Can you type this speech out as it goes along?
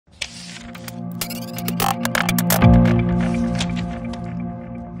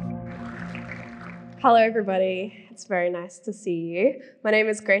Hello everybody, it's very nice to see you. My name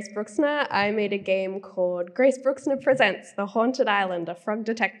is Grace Bruxner. I made a game called Grace Bruxner Presents The Haunted Island, a frog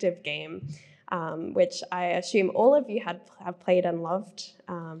detective game, which I assume all of you have played and loved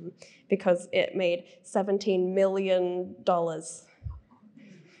because it made $17 million.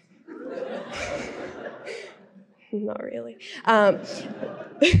 Not really.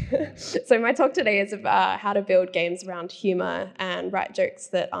 So my talk today is about how to build games around humor and write jokes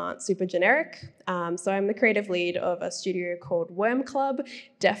that aren't super generic. So I'm the creative lead of a studio called Worm Club,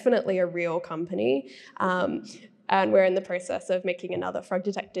 definitely a real company. And we're in the process of making another frog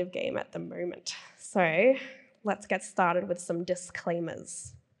detective game at the moment. So let's get started with some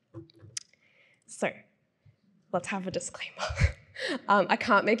disclaimers. So let's have a disclaimer. I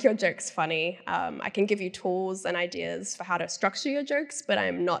can't make your jokes funny. I can give you tools and ideas for how to structure your jokes, but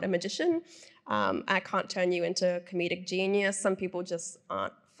I'm not a magician. I can't turn you into a comedic genius. Some people just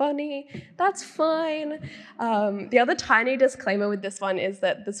aren't funny. That's fine. The other tiny disclaimer with this one is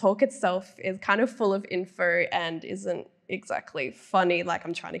that the talk itself is kind of full of info and isn't exactly funny. Like,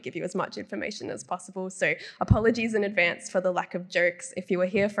 I'm trying to give you as much information as possible. So apologies in advance for the lack of jokes. If you were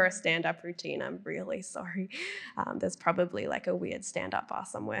here for a stand-up routine, I'm really sorry. There's probably like a weird stand-up bar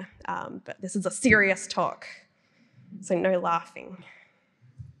somewhere. But this is a serious talk, so no laughing.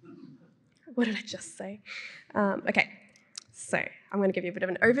 What did I just say? Okay. So I'm going to give you a bit of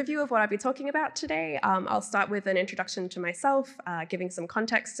an overview of what I'll be talking about today. I'll start with an introduction to myself, giving some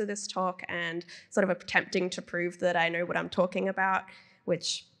context to this talk and sort of attempting to prove that I know what I'm talking about,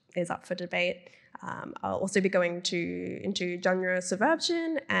 which is up for debate. I'll also be going into genre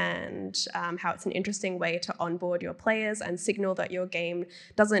subversion and how it's an interesting way to onboard your players and signal that your game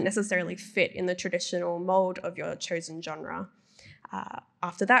doesn't necessarily fit in the traditional mold of your chosen genre.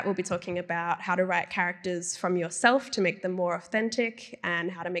 After that, we'll be talking about how to write characters from yourself to make them more authentic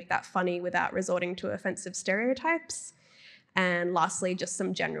and how to make that funny without resorting to offensive stereotypes. And lastly, just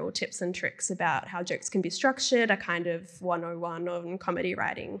some general tips and tricks about how jokes can be structured, a kind of 101 on comedy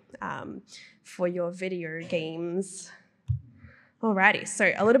writing for your video games. Alrighty,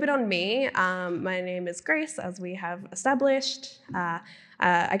 so a little bit on me. My name is Grace, as we have established.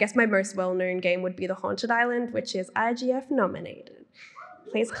 I guess my most well-known game would be The Haunted Island, which is IGF nominated.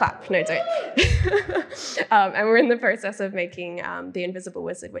 Please clap. No, don't. And we're in the process of making The Invisible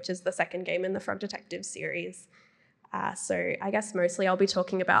Wizard, which is the second game in the Frog Detective series. So I guess mostly I'll be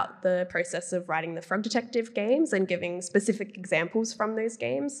talking about the process of writing the Frog Detective games and giving specific examples from those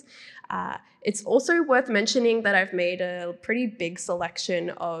games. It's also worth mentioning that I've made a pretty big selection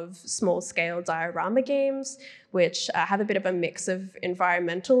of small-scale diorama games, which have a bit of a mix of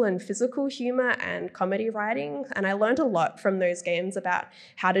environmental and physical humor and comedy writing. And I learned a lot from those games about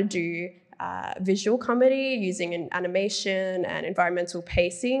how to do visual comedy using an animation and environmental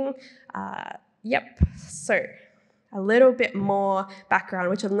pacing. So a little bit more background,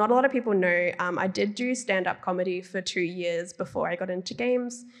 which not a lot of people know. I did do stand-up comedy for 2 years before I got into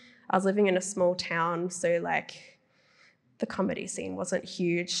games. I was living in a small town, so like the comedy scene wasn't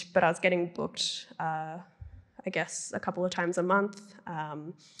huge, but I was getting booked, I guess, a couple of times a month.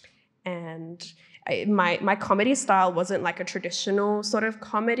 My comedy style wasn't like a traditional sort of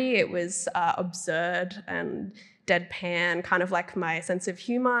comedy. It was absurd and deadpan, kind of like my sense of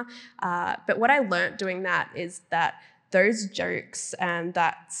humor. But what I learned doing that is that those jokes and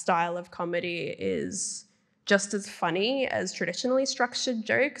that style of comedy is just as funny as traditionally structured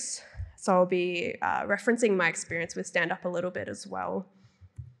jokes. So I'll be referencing my experience with stand-up a little bit as well.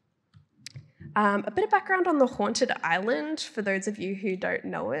 A bit of background on The Haunted Island, for those of you who don't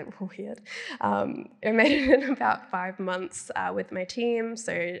know it. Weird. I made it in about 5 months with my team.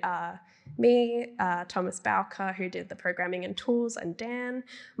 So me, Thomas Bowker, who did the programming and tools, and Dan.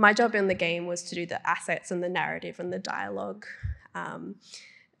 My job in the game was to do the assets and the narrative and the dialogue.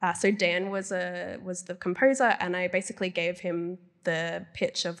 So Dan was the composer, and I basically gave him the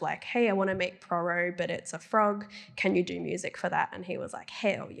pitch of like, hey, I want to make Proro, but it's a frog. Can you do music for that? And he was like,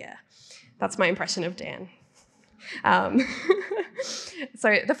 hell yeah. That's my impression of Dan.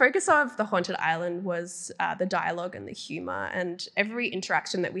 So the focus of The Haunted Island was the dialogue and the humor, and every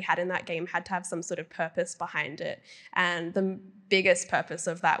interaction that we had in that game had to have some sort of purpose behind it. And the biggest purpose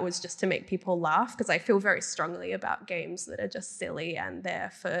of that was just to make people laugh, because I feel very strongly about games that are just silly and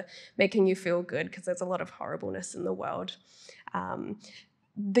there for making you feel good, because there's a lot of horribleness in the world.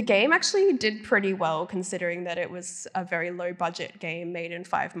 The game actually did pretty well, considering that it was a very low-budget game made in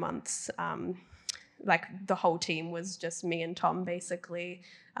 5 months. Like, the whole team was just me and Tom, basically.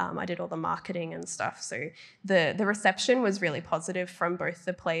 I did all the marketing and stuff. So the reception was really positive from both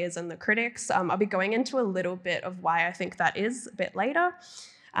the players and the critics. I'll be going into a little bit of why I think that is a bit later.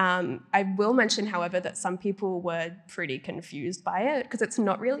 I will mention, however, that some people were pretty confused by it because it's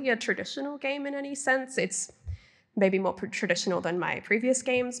not really a traditional game in any sense. It's maybe more traditional than my previous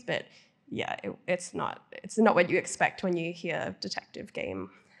games, but yeah, it's not what you expect when you hear detective game.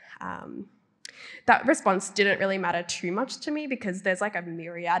 That response didn't really matter too much to me because there's like a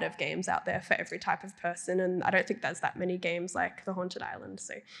myriad of games out there for every type of person, and I don't think there's that many games like The Haunted Island,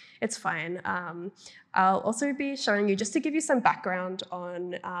 so it's fine. I'll also be showing you, just to give you some background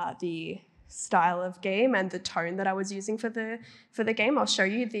on the style of game and the tone that I was using for the game, I'll show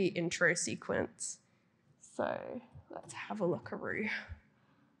you the intro sequence. So let's have a look-a-roo.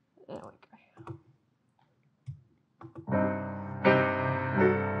 There we go.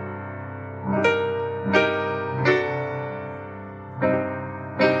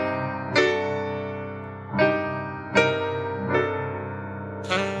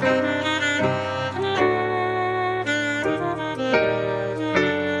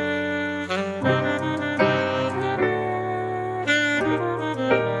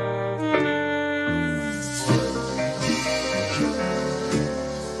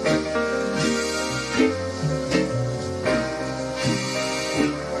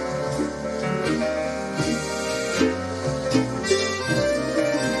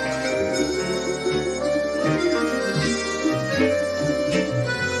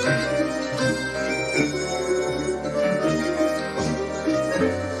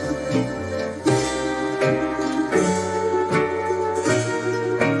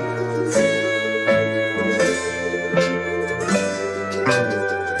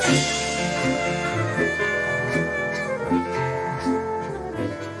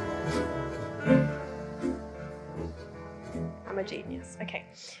 Genius. Okay,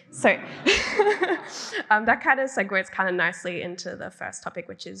 so that kind of segues kind of nicely into the first topic,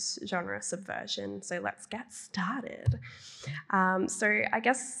 which is genre subversion. So let's get started. So I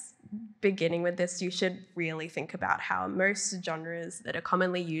guess beginning with this, you should really think about how most genres that are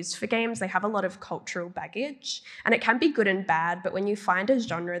commonly used for games, they have a lot of cultural baggage, and it can be good and bad, but when you find a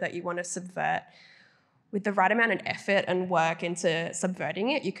genre that you want to subvert, with the right amount of effort and work into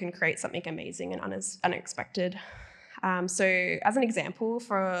subverting it, you can create something amazing and unexpected. So as an example,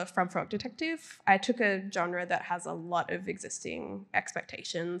 from Frog Detective, I took a genre that has a lot of existing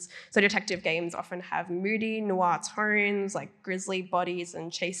expectations. So detective games often have moody noir tones, like grisly bodies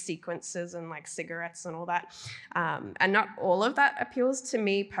and chase sequences and like cigarettes and all that. And not all of that appeals to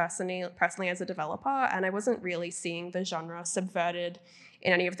me personally as a developer, and I wasn't really seeing the genre subverted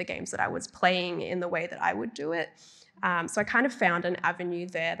in any of the games that I was playing in the way that I would do it. So I kind of found an avenue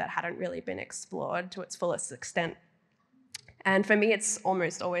there that hadn't really been explored to its fullest extent. And for me, it's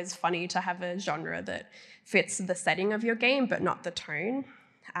almost always funny to have a genre that fits the setting of your game, but not the tone.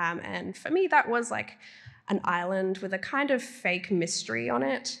 And for me, that was like an island with a kind of fake mystery on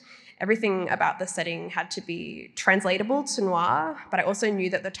it. Everything about the setting had to be translatable to noir, but I also knew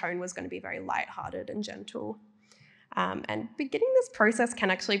that the tone was going to be very lighthearted and gentle. And beginning this process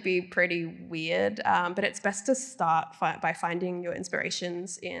can actually be pretty weird, but it's best to start by finding your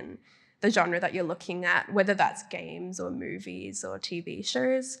inspirations in the genre that you're looking at, whether that's games or movies or TV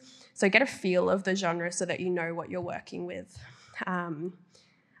shows. So get a feel of the genre so that you know what you're working with.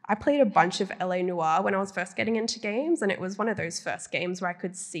 I played a bunch of LA Noire when I was first getting into games, and it was one of those first games where I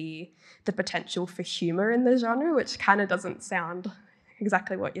could see the potential for humor in the genre, which kind of doesn't sound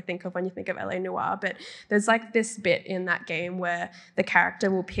exactly what you think of when you think of LA Noire, but there's like this bit in that game where the character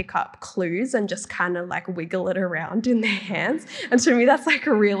will pick up clues and just kind of like wiggle it around in their hands, and to me that's like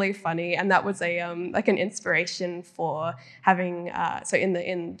really funny, and that was a like an inspiration for having so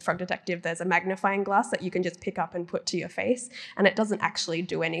in Frog Detective there's a magnifying glass that you can just pick up and put to your face, and it doesn't actually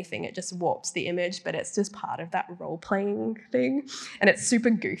do anything, it just warps the image, but it's just part of that role-playing thing, and it's super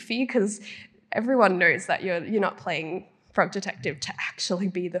goofy because everyone knows that you're not playing Frog Detective to actually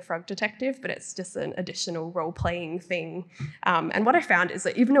be the Frog Detective, but it's just an additional role-playing thing. And what I found is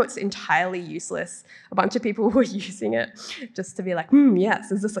that even though it's entirely useless, a bunch of people were using it just to be like, yes,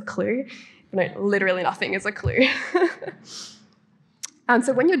 is this a clue? No, literally nothing is a clue.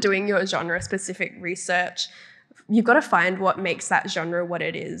 So when you're doing your genre-specific research, you've got to find what makes that genre what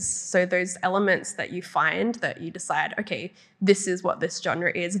it is. So those elements that you find that you decide, okay, this is what this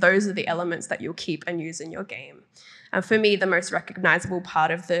genre is, those are the elements that you'll keep and use in your game. And for me, the most recognizable part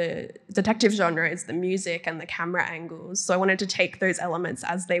of the detective genre is the music and the camera angles. So I wanted to take those elements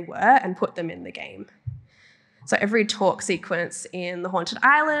as they were and put them in the game. So every talk sequence in The Haunted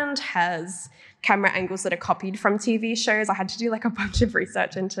Island has camera angles that are copied from TV shows. I had to do like a bunch of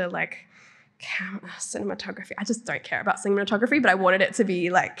research into like cinematography. I just don't care about cinematography, but I wanted it to be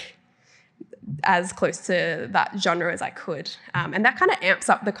like as close to that genre as I could. And that kind of amps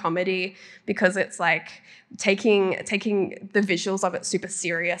up the comedy because it's like taking the visuals of it super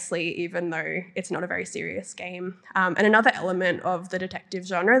seriously, even though it's not a very serious game. And another element of the detective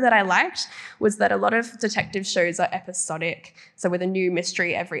genre that I liked was that a lot of detective shows are episodic. So with a new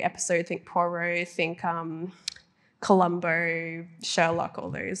mystery every episode, think Poirot, think Columbo, Sherlock,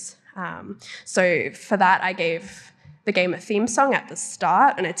 all those. So for that, I gave the game a theme song at the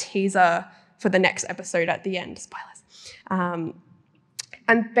start and a teaser for the next episode at the end. Spoilers.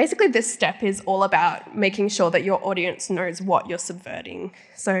 And basically this step is all about making sure that your audience knows what you're subverting.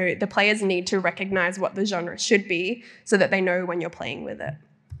 So the players need to recognize what the genre should be so that they know when you're playing with it.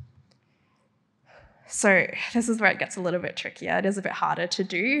 So this is where it gets a little bit trickier. It is a bit harder to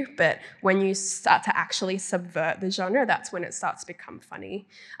do, but when you start to actually subvert the genre, that's when it starts to become funny.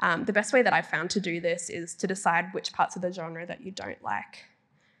 The best way that I've found to do this is to decide which parts of the genre that you don't like.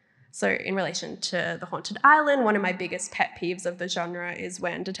 So in relation to The Haunted Island, one of my biggest pet peeves of the genre is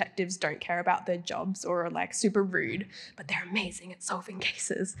when detectives don't care about their jobs or are like super rude, but they're amazing at solving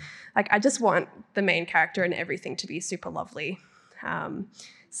cases. Like I just want the main character and everything to be super lovely.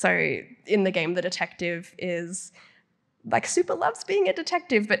 So in the game, the detective is like super loves being a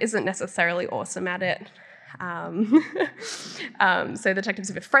detective, but isn't necessarily awesome at it. So detectives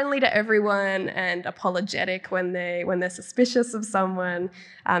are friendly to everyone and apologetic when they're suspicious of someone.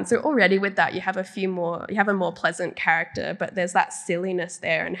 So already with that, you have a more pleasant character, but there's that silliness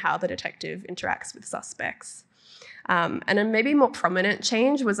there in how the detective interacts with suspects. And a maybe more prominent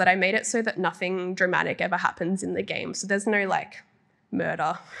change was that I made it so that nothing dramatic ever happens in the game. So there's no like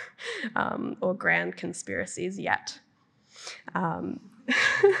murder or grand conspiracies yet.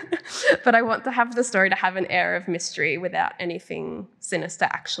 But I want to have the story to have an air of mystery without anything sinister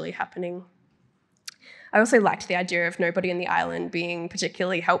actually happening. I also liked the idea of nobody in the island being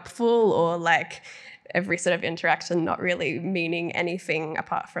particularly helpful or like every sort of interaction not really meaning anything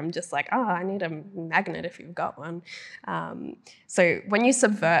apart from just like, oh, I need a magnet if you've got one. So when you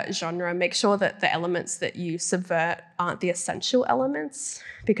subvert genre, make sure that the elements that you subvert aren't the essential elements.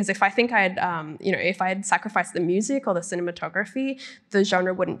 Because if I think if I had sacrificed the music or the cinematography, the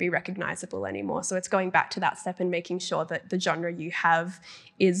genre wouldn't be recognizable anymore. So it's going back to that step and making sure that the genre you have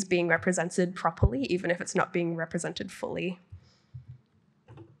is being represented properly, even if it's not being represented fully.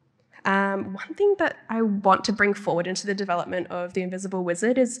 One thing that I want to bring forward into the development of The Invisible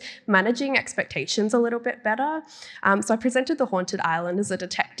Wizard is managing expectations a little bit better. So I presented The Haunted Island as a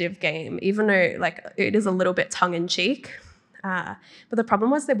detective game, even though like it is a little bit tongue-in-cheek. But the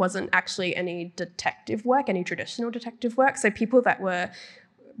problem was there wasn't actually any detective work, any traditional detective work. So people that were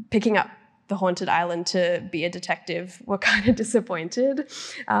picking up The Haunted Island to be a detective were kind of disappointed.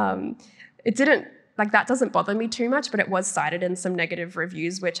 It didn't Like that doesn't bother me too much, but it was cited in some negative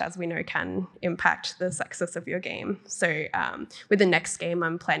reviews, which, as we know, can impact the success of your game. So with the next game,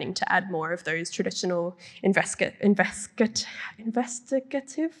 I'm planning to add more of those traditional investigative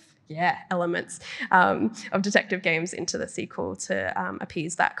elements of detective games into the sequel to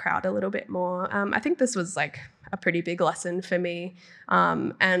appease that crowd a little bit more. I think this was like a pretty big lesson for me.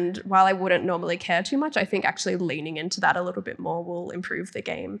 And while I wouldn't normally care too much, I think actually leaning into that a little bit more will improve the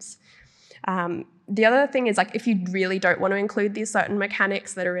games. The other thing is, like, if you really don't want to include these certain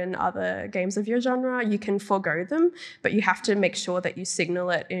mechanics that are in other games of your genre, you can forego them, but you have to make sure that you signal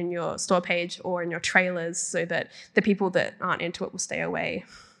it in your store page or in your trailers so that the people that aren't into it will stay away.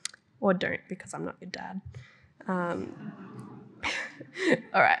 Or don't, because I'm not your dad. All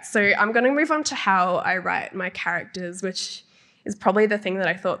right, so I'm going to move on to how I write my characters, which is probably the thing that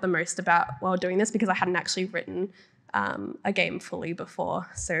I thought the most about while doing this, because I hadn't actually written a game fully before.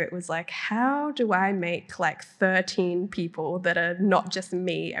 So it was like, how do I make like 13 people that are not just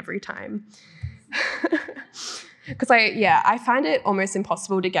me every time? Because I find it almost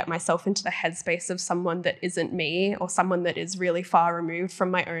impossible to get myself into the headspace of someone that isn't me or someone that is really far removed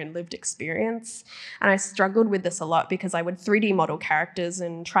from my own lived experience. And I struggled with this a lot because I would 3D model characters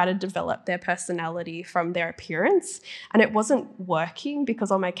and try to develop their personality from their appearance. And it wasn't working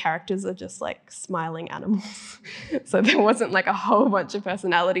because all my characters are just like smiling animals. So there wasn't like a whole bunch of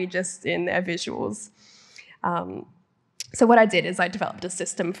personality just in their visuals. So what I did is I developed a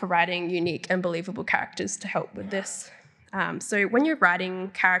system for writing unique and believable characters to help with this. So when you're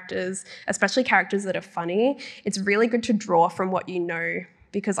writing characters, especially characters that are funny, it's really good to draw from what you know,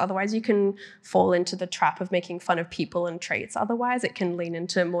 because otherwise you can fall into the trap of making fun of people and traits. Otherwise it can lean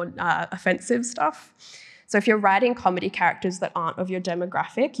into more offensive stuff. So if you're writing comedy characters that aren't of your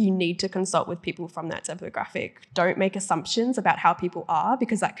demographic, you need to consult with people from that demographic. Don't make assumptions about how people are,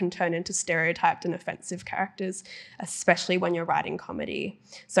 because that can turn into stereotyped and offensive characters, especially when you're writing comedy.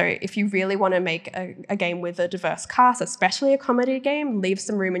 So if you really want to make a game with a diverse cast, especially a comedy game, leave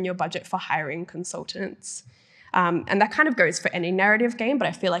some room in your budget for hiring consultants. And that kind of goes for any narrative game, but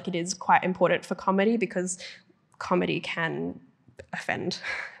I feel like it is quite important for comedy because comedy can offend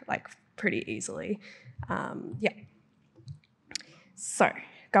like pretty easily. Yeah. So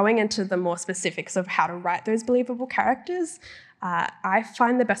going into the more specifics of how to write those believable characters, I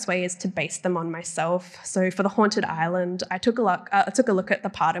find the best way is to base them on myself. So for the Haunted Island, I took a look at the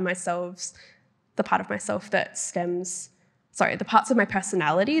parts of my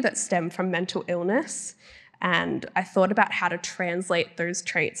personality that stem from mental illness, and I thought about how to translate those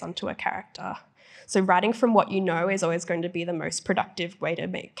traits onto a character. So writing from what you know is always going to be the most productive way to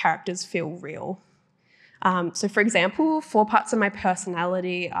make characters feel real. So for example, 4 parts of my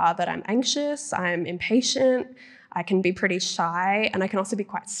personality are that I'm anxious, I'm impatient, I can be pretty shy, and I can also be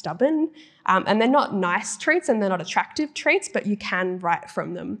quite stubborn. And they're not nice traits and they're not attractive traits, but you can write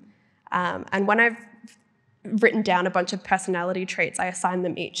from them. And when I've written down a bunch of personality traits, I assign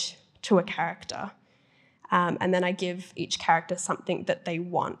them each to a character. And then I give each character something that they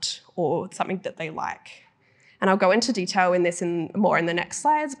want or something that they like. And I'll go into detail in this more in the next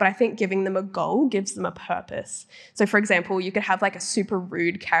slides, but I think giving them a goal gives them a purpose. So for example, you could have like a super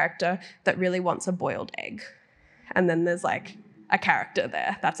rude character that really wants a boiled egg. And then there's like a character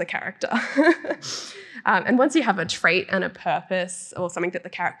there, that's a character. And once you have a trait and a purpose or something that the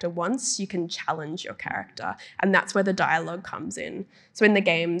character wants, you can challenge your character. And that's where the dialogue comes in. So in the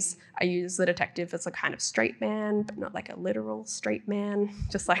games, I use the detective as a kind of straight man, but not like a literal straight man,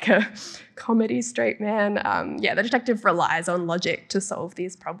 just like a comedy straight man. Yeah, the detective relies on logic to solve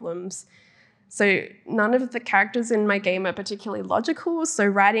these problems. So none of the characters in my game are particularly logical, so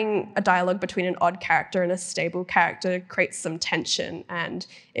writing a dialogue between an odd character and a stable character creates some tension, and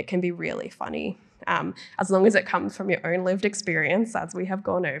it can be really funny. As long as it comes from your own lived experience, as we have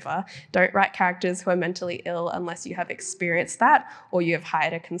gone over. Don't write characters who are mentally ill unless you have experienced that or you have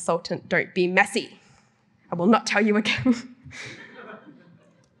hired a consultant. Don't be messy. I will not tell you again.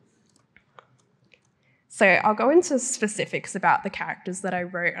 So I'll go into specifics about the characters that I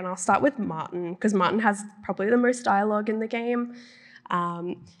wrote, and I'll start with Martin, because Martin has probably the most dialogue in the game.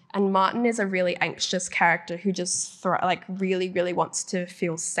 And Martin is a really anxious character who just really, really wants to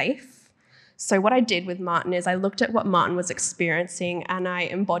feel safe. So what I did with Martin is I looked at what Martin was experiencing and I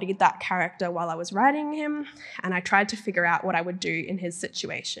embodied that character while I was writing him, and I tried to figure out what I would do in his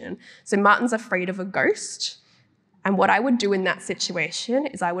situation. So Martin's afraid of a ghost, and what I would do in that situation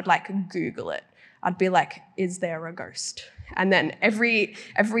is I would Google it. I'd be like, is there a ghost? And then every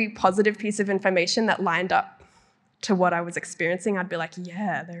positive piece of information that lined up to what I was experiencing, I'd be like,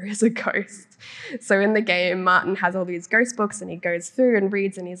 yeah, there is a ghost. So in the game, Martin has all these ghost books and he goes through and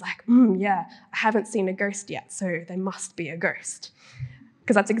reads and he's like, yeah, I haven't seen a ghost yet, so there must be a ghost.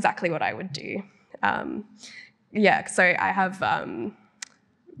 Because that's exactly what I would do. Yeah, so I have,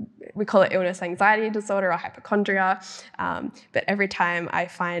 we call it illness anxiety disorder or hypochondria, but every time I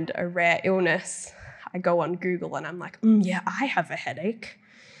find a rare illness, I go on Google and I'm like, yeah, I have a headache.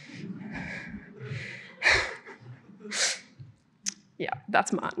 Yeah,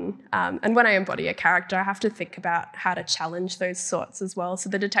 that's Martin. And when I embody a character, I have to think about how to challenge those sorts as well. So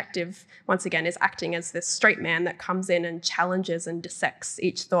the detective, once again, is acting as this straight man that comes in and challenges and dissects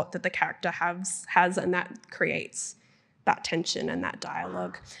each thought that the character has, and that creates that tension and that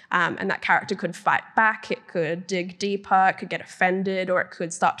dialogue. And that character could fight back, it could dig deeper, it could get offended, or it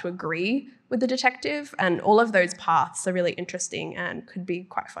could start to agree with the detective. And all of those paths are really interesting and could be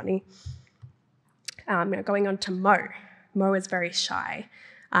quite funny. Now going on to Mo. Mo is very shy.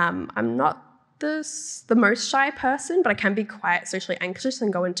 I'm not the most shy person, but I can be quite socially anxious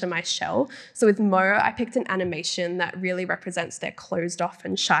and go into my shell. So with Mo, I picked an animation that really represents their closed off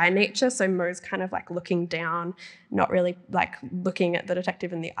and shy nature. So Mo's kind of looking down, not really looking at the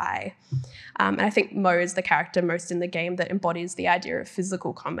detective in the eye. And I think Mo is the character most in the game that embodies the idea of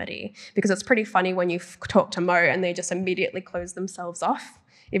physical comedy, because it's pretty funny when you talk to Mo and they just immediately close themselves off,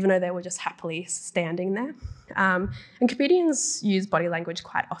 even though they were just happily standing there. And comedians use body language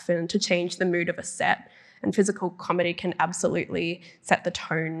quite often to change the mood of a set, and physical comedy can absolutely set the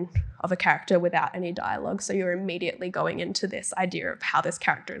tone of a character without any dialogue. So you're immediately going into this idea of how this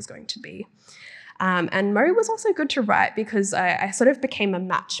character is going to be. And Mo was also good to write because I sort of became a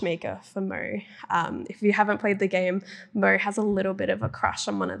matchmaker for Mo. If you haven't played the game, Mo has a little bit of a crush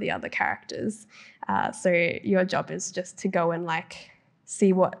on one of the other characters. So your job is just to go and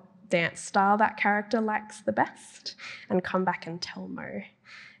see what dance style that character likes the best and come back and tell Mo.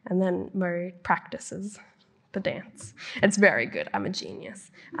 And then Mo practices the dance. It's very good. I'm a genius.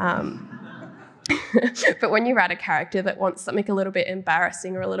 But when you write a character that wants something a little bit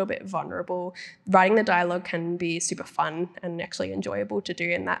embarrassing or a little bit vulnerable, writing the dialogue can be super fun and actually enjoyable to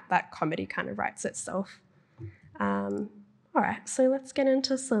do, and that comedy kind of writes itself. All right, so let's get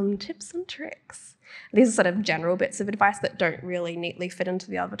into some tips and tricks. These are sort of general bits of advice that don't really neatly fit into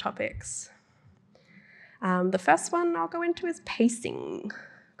the other topics. The first one I'll go into is pacing,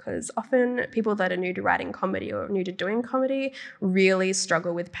 because often people that are new to writing comedy or new to doing comedy really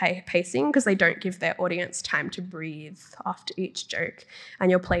struggle with pacing because they don't give their audience time to breathe after each joke, and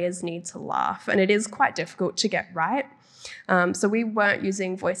your players need to laugh, and it is quite difficult to get right. So we weren't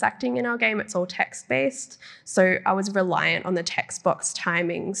using voice acting in our game, it's all text-based, so I was reliant on the text box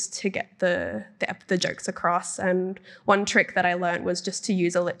timings to get the jokes across, and one trick that I learned was just to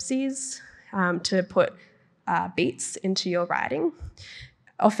use ellipses to put beats into your writing.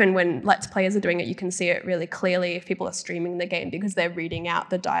 Often when Let's Players are doing it, you can see it really clearly if people are streaming the game because they're reading out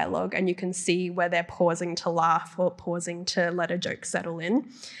the dialogue and you can see where they're pausing to laugh or pausing to let a joke settle in.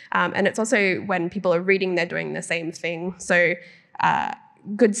 And it's also when people are reading, they're doing the same thing. So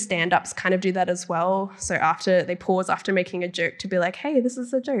good stand-ups kind of do that as well. So after they pause after making a joke to be like, hey, this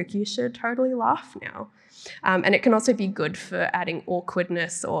is a joke, you should totally laugh now. And it can also be good for adding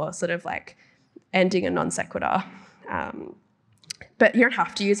awkwardness or sort of like ending a non sequitur. But you don't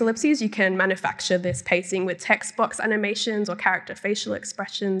have to use ellipses. You can manufacture this pacing with text box animations or character facial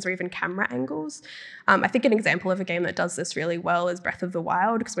expressions or even camera angles. I think an example of a game that does this really well is Breath of the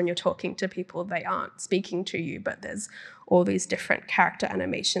Wild, because when you're talking to people, they aren't speaking to you, but there's all these different character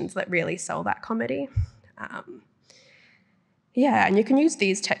animations that really sell that comedy. Yeah, and you can use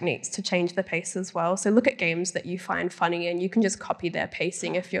these techniques to change the pace as well. So look at games that you find funny and you can just copy their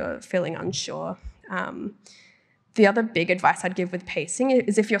pacing if you're feeling unsure. The other big advice I'd give with pacing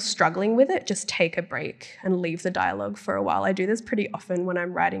is if you're struggling with it, just take a break and leave the dialogue for a while. I do this pretty often when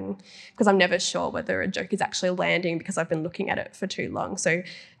I'm writing because I'm never sure whether a joke is actually landing because I've been looking at it for too long. So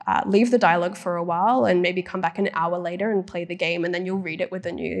leave the dialogue for a while and maybe come back an hour later and play the game, and then you'll read it with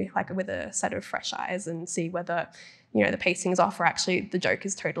a set of fresh eyes and see whether the pacing's off or actually the joke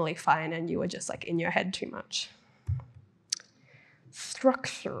is totally fine and you were just like in your head too much.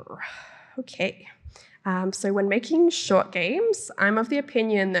 Structure. Okay. So when making short games, I'm of the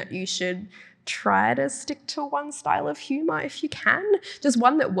opinion that you should try to stick to one style of humor if you can, just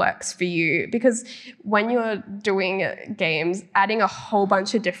one that works for you, because when you're doing games, adding a whole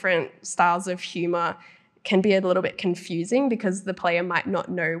bunch of different styles of humor can be a little bit confusing because the player might not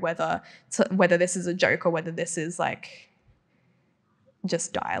know whether this is a joke or whether this is like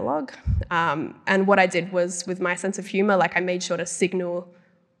just dialogue. And what I did was, with my sense of humor, like I made sure to signal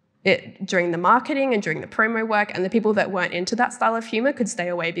it during the marketing and during the promo work, and the people that weren't into that style of humor could stay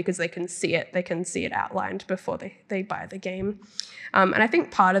away because they can see it outlined before they buy the game. And I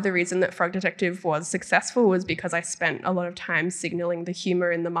think part of the reason that Frog Detective was successful was because I spent a lot of time signaling the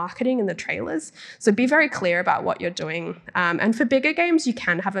humor in the marketing and the trailers. So be very clear about what you're doing. And for bigger games, you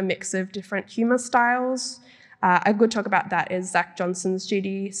can have a mix of different humor styles. A good talk about that is Zach Johnson's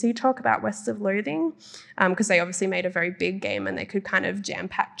GDC talk about West of Loathing, because they obviously made a very big game and they could kind of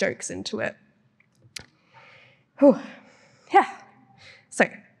jam-pack jokes into it. Whew. Yeah. So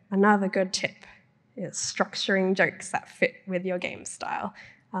another good tip is structuring jokes that fit with your game style.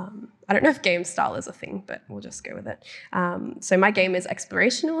 I don't know if game style is a thing, but we'll just go with it. So my game is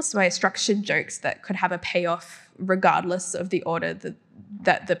explorational, so I structured jokes that could have a payoff regardless of the order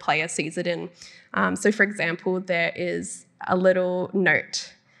that the player sees it in. So for example, there is a little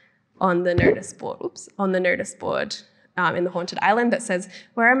note on the notice board, in the Haunted Island that says,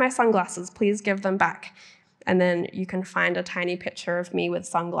 "Where are my sunglasses? Please give them back." And then you can find a tiny picture of me with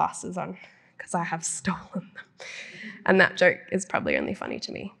sunglasses on because I have stolen them. And that joke is probably only funny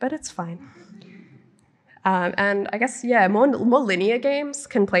to me, but it's fine. And I guess, more linear games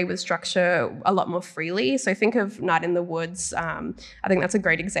can play with structure a lot more freely. So think of Night in the Woods. I think that's a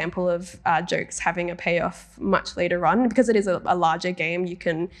great example of jokes having a payoff much later on. Because it is a larger game, you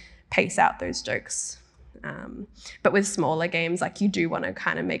can pace out those jokes. But with smaller games, like you do want to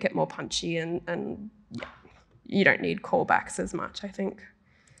kind of make it more punchy and you don't need callbacks as much, I think.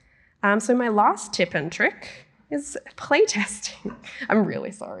 So my last tip and trick is playtesting. I'm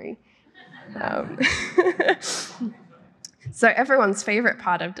really sorry. So everyone's favorite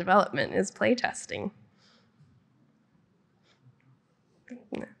part of development is playtesting.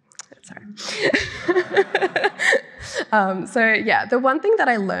 It's Sorry. So yeah, the one thing that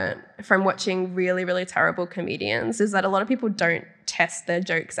I learned from watching really, really terrible comedians is that a lot of people don't test their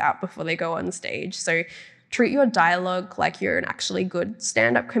jokes out before they go on stage. So treat your dialogue like you're an actually good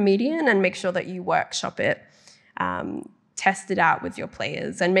stand-up comedian and make sure that you workshop it. Test it out with your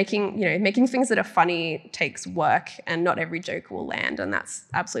players, and making things that are funny takes work, and not every joke will land, and that's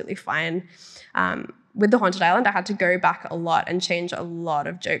absolutely fine. With the Haunted Island, I had to go back a lot and change a lot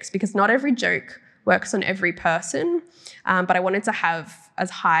of jokes because not every joke works on every person, but I wanted to have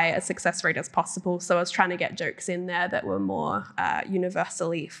as high a success rate as possible, so I was trying to get jokes in there that were more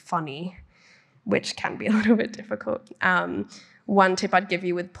universally funny, which can be a little bit difficult. One tip I'd give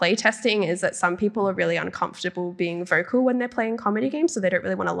you with playtesting is that some people are really uncomfortable being vocal when they're playing comedy games, so they don't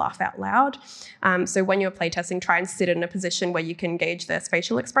really want to laugh out loud. So when you're playtesting, try and sit in a position where you can gauge their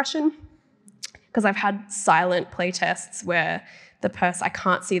facial expression. Because I've had silent playtests where the person, I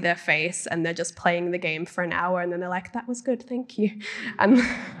can't see their face and they're just playing the game for an hour and then they're like, that was good, thank you. And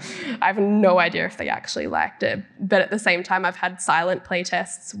I have no idea if they actually liked it. But at the same time, I've had silent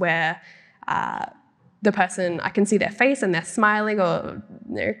playtests where the person, I can see their face and they're smiling or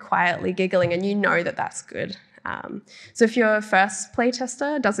they're quietly giggling, and you know that that's good. So if your first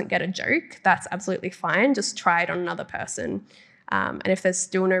playtester doesn't get a joke, that's absolutely fine. Just try it on another person. And if there's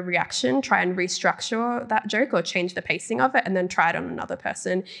still no reaction, try and restructure that joke or change the pacing of it and then try it on another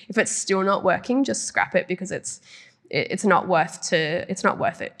person. If it's still not working, just scrap it because it's not worth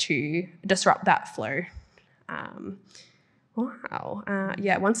it to disrupt that flow. Wow.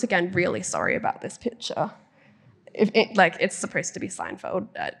 Yeah, once again, really sorry about this picture. It's supposed to be Seinfeld.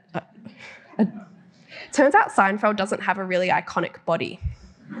 Turns out Seinfeld doesn't have a really iconic body.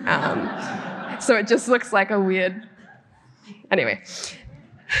 So it just looks like a weird... Anyway.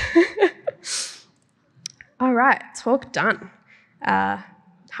 All right, talk done.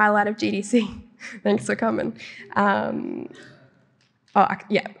 Highlight of GDC. Thanks for coming. All right,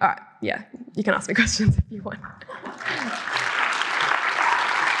 yeah. You can ask me questions if you want.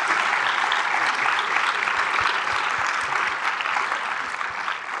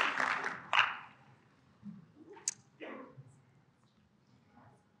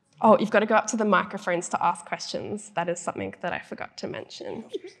 Oh, you've got to go up to the microphones to ask questions. That is something that I forgot to mention.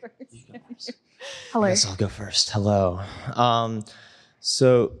 Hello. I guess I'll go first. Hello.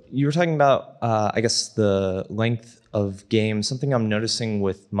 So you were talking about, I guess, the length of games. Something I'm noticing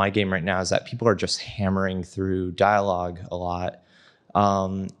with my game right now is that people are just hammering through dialogue a lot.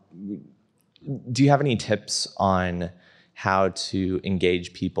 Do you have any tips on how to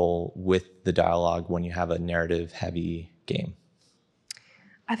engage people with the dialogue when you have a narrative-heavy game?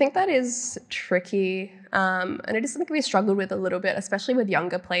 I think that is tricky, and it is something we struggled with a little bit, especially with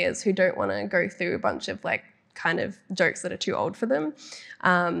younger players who don't want to go through a bunch of kind of jokes that are too old for them.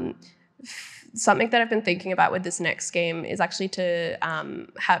 Something that I've been thinking about with this next game is actually to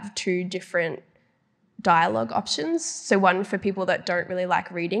have two different dialogue options. So one for people that don't really like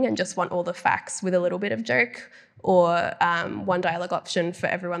reading and just want all the facts with a little bit of joke, or one dialogue option for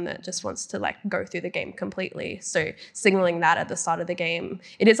everyone that just wants to go through the game completely. So signaling that at the start of the game,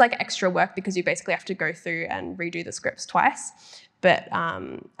 it is extra work because you basically have to go through and redo the scripts twice. But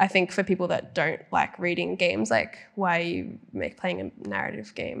I think for people that don't like reading games, why are you playing a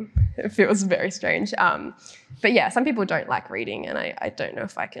narrative game? It feels very strange. But yeah, some people don't like reading, and I don't know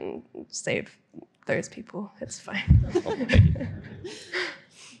if I can save those people. It's fine.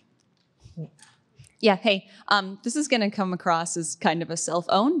 Yeah, hey, this is going to come across as kind of a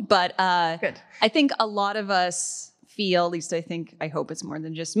self-own, but Good. I think a lot of us feel, at least I hope it's more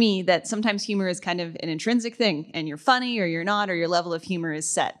than just me, that sometimes humor is kind of an intrinsic thing, and you're funny or you're not, or your level of humor is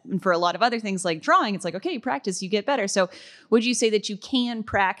set. And for a lot of other things like drawing, it's okay, practice, you get better. So would you say that you can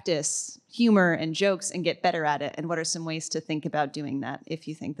practice humor and jokes and get better at it? And what are some ways to think about doing that if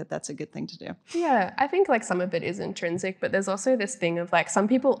you think that that's a good thing to do? Yeah, I think some of it is intrinsic, but there's also this thing of some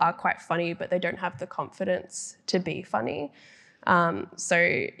people are quite funny, but they don't have the confidence to be funny.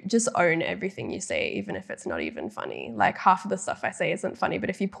 So just own everything you say, even if it's not even funny. Half of the stuff I say isn't funny, but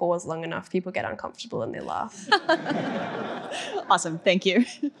if you pause long enough, people get uncomfortable and they laugh. Awesome, thank you.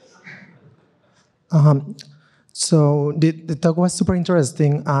 So the talk was super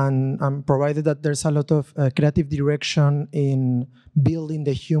interesting, and provided that there's a lot of creative direction in building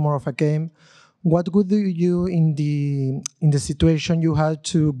the humor of a game, what would you in the situation you had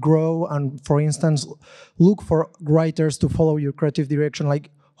to grow and, for instance, look for writers to follow your creative direction?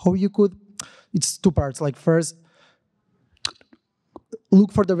 How you could, it's two parts. First,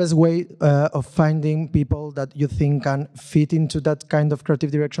 look for the best way of finding people that you think can fit into that kind of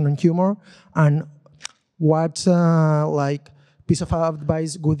creative direction and humor, and what piece of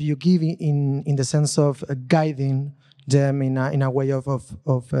advice would you give in the sense of guiding them in a way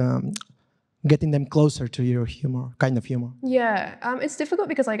of getting them closer to your kind of humor? Yeah, it's difficult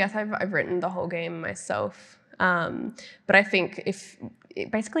because I guess I've written the whole game myself. But I think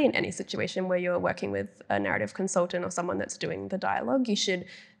basically in any situation where you're working with a narrative consultant or someone that's doing the dialogue, you should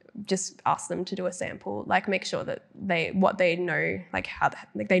just ask them to do a sample, like make sure that they know, like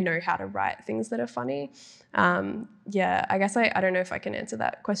they know how to write things that are funny. Yeah, I guess I don't know if I can answer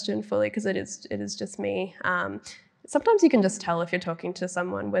that question fully because it is just me. Sometimes you can just tell if you're talking to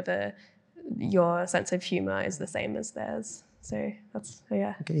someone whether your sense of humor is the same as theirs. So that's,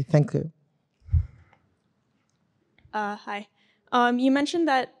 yeah. Okay, thank you. Hi. You mentioned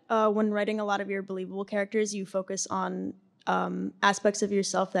that when writing a lot of your believable characters, you focus on aspects of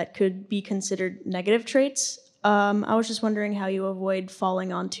yourself that could be considered negative traits. I was just wondering how you avoid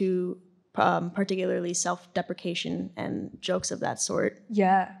falling onto particularly self-deprecation and jokes of that sort.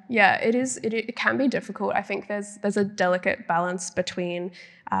 Yeah, it can be difficult. I think there's a delicate balance between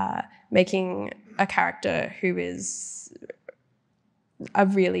making a character who is a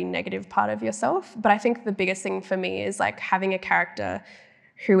really negative part of yourself. But I think the biggest thing for me is like having a character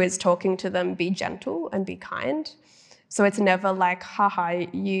who is talking to them be gentle and be kind. So it's never like, haha,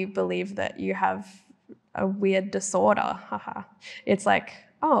 you believe that you have a weird disorder, haha. It's like,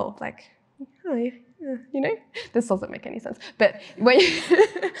 oh, you know, this doesn't make any sense. But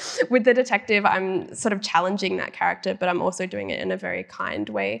with the detective, I'm sort of challenging that character, but I'm also doing it in a very kind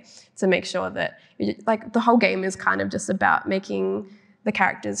way to make sure that, like, the whole game is kind of just about making the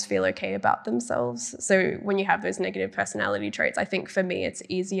characters feel okay about themselves. So when you have those negative personality traits, I think for me it's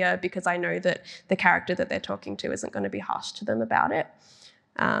easier because I know that the character that they're talking to isn't going to be harsh to them about it.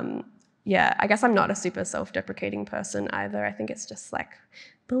 Yeah, I guess I'm not a super self-deprecating person either. I think it's just like,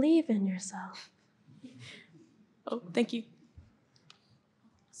 believe in yourself. Oh, thank you.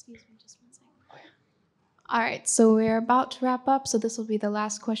 Excuse me, just 1 second. All right, so we're about to wrap up, so this will be the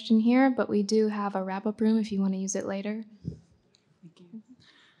last question here, but we do have a wrap-up room if you want to use it later.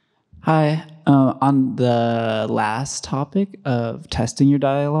 Hi. On the last topic of testing your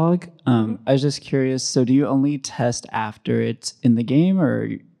dialogue, I was just curious, so do you only test after it's in the game, or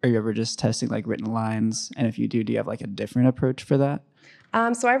are you ever just testing like written lines? And if you do you have like a different approach for that?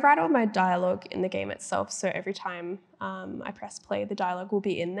 So I write all my dialogue in the game itself, so every time I press play, the dialogue will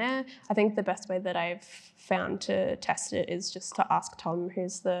be in there. I think the best way that I've found to test it is just to ask Tom,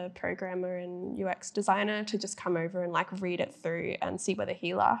 who's the programmer and UX designer, to just come over and like read it through and see whether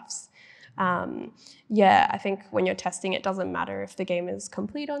he laughs. Yeah, I think when you're testing, it doesn't matter if the game is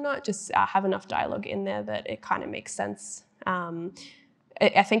complete or not, just have enough dialogue in there that it kind of makes sense.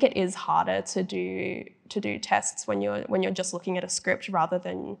 I think it is harder to do tests when you're just looking at a script rather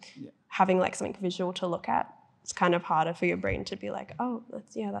than having like something visual to look at. It's kind of harder for your brain to be like, oh,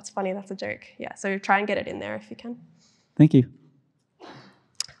 that's funny, that's a joke. Yeah, so try and get it in there if you can. Thank you.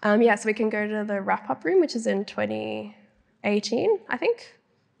 Yeah, so we can go to the wrap-up room, which is in 2018, I think,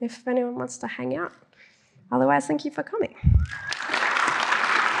 if anyone wants to hang out. Otherwise, thank you for coming.